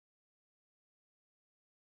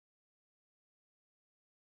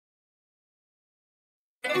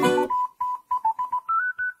I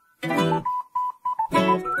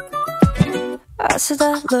see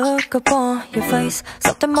that look upon your face,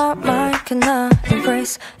 something my mind cannot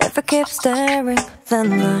erase. If I keep staring,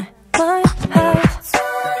 then I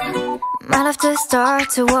might have to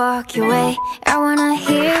start to walk your way. I wanna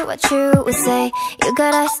hear what you would say. You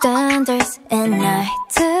got high standards and I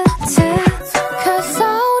do too. Cause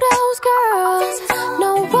all those girls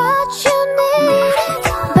know what you need,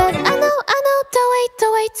 but I know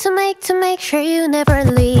the way to make sure you never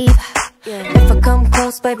leave. If I come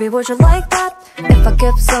close, baby, would you like that? If I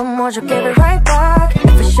give some, would you give it right back? If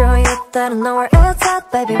I show you that I know where it's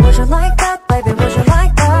at, baby, would you like that? Baby, would you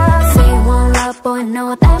like that? Say you want love, boy, I know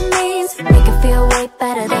what that means. Make it feel way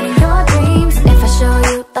better than in your dreams. If I show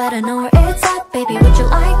you that I know where it's at, baby, would you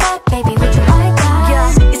like that? Baby, would you like that?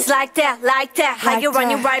 Yeah, it's like that. How you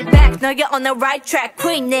running right back? Now you're on the right track,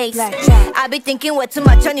 Queen Nates. I be thinking way too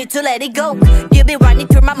much, I need to let it go. You be running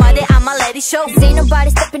through my mind, I'ma let it show. See nobody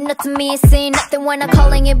stepping up to me and saying nothing when I'm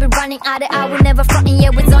calling. You be running out of I would never frontin'. Yeah,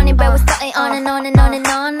 we're on it, but we're starting on and on and on and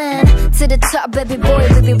on and to the top, baby boy,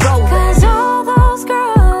 baby roll. Cause all those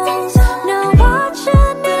girls know what you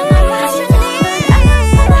need. I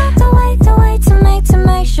know the way to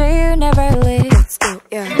make sure you never leave.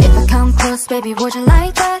 If I come close, baby, would you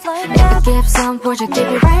like that? If I give some, would you give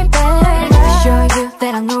it right back? If I show you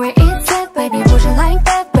that I know where it's at, baby, would you like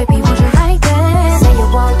that? Baby, would you like that? Say you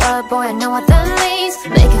want love, boy, I know what that means.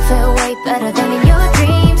 Make it feel way better than in your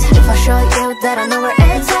dreams. If I show you that I know where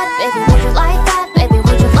it's at, baby, would you like that? Baby,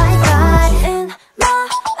 would you like that? In my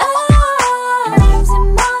arms, in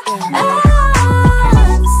my arms,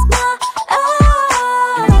 my arms.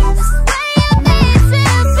 That's the way you need to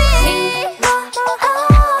be. In my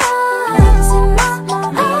arms, in my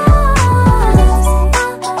arms,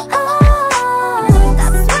 my arms.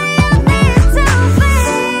 That's the way you need to be.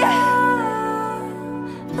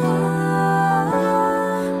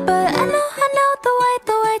 But I know the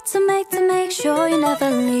way to make sure you never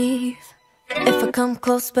leave. If I come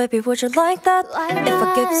close, baby, would you like that? If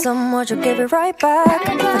I give some, would you give it right back?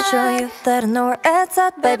 If I show you that I know where it's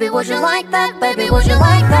at, baby, would you like that? Baby, would you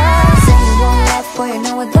like that? Say you want love, boy, you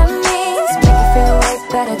know what that means. Make you feel way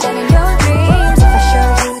better than in your dreams. If I show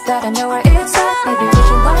you that I know where it's at, baby, would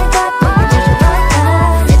you like that? Baby, would you like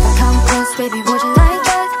that? If I come close, baby, would you like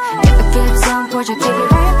that? If I give some, would you give it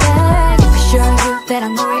right back? If I show you that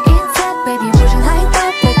I know where it's at, baby, would you like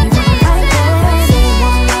that? Baby, would you like that? Say you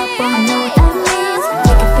want love, boy, I know what that means.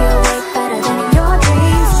 Make it feel way better than in your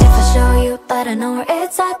dreams. If I show you that I know where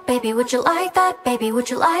it's at, baby, would you like that? Baby, would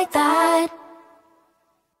you like that?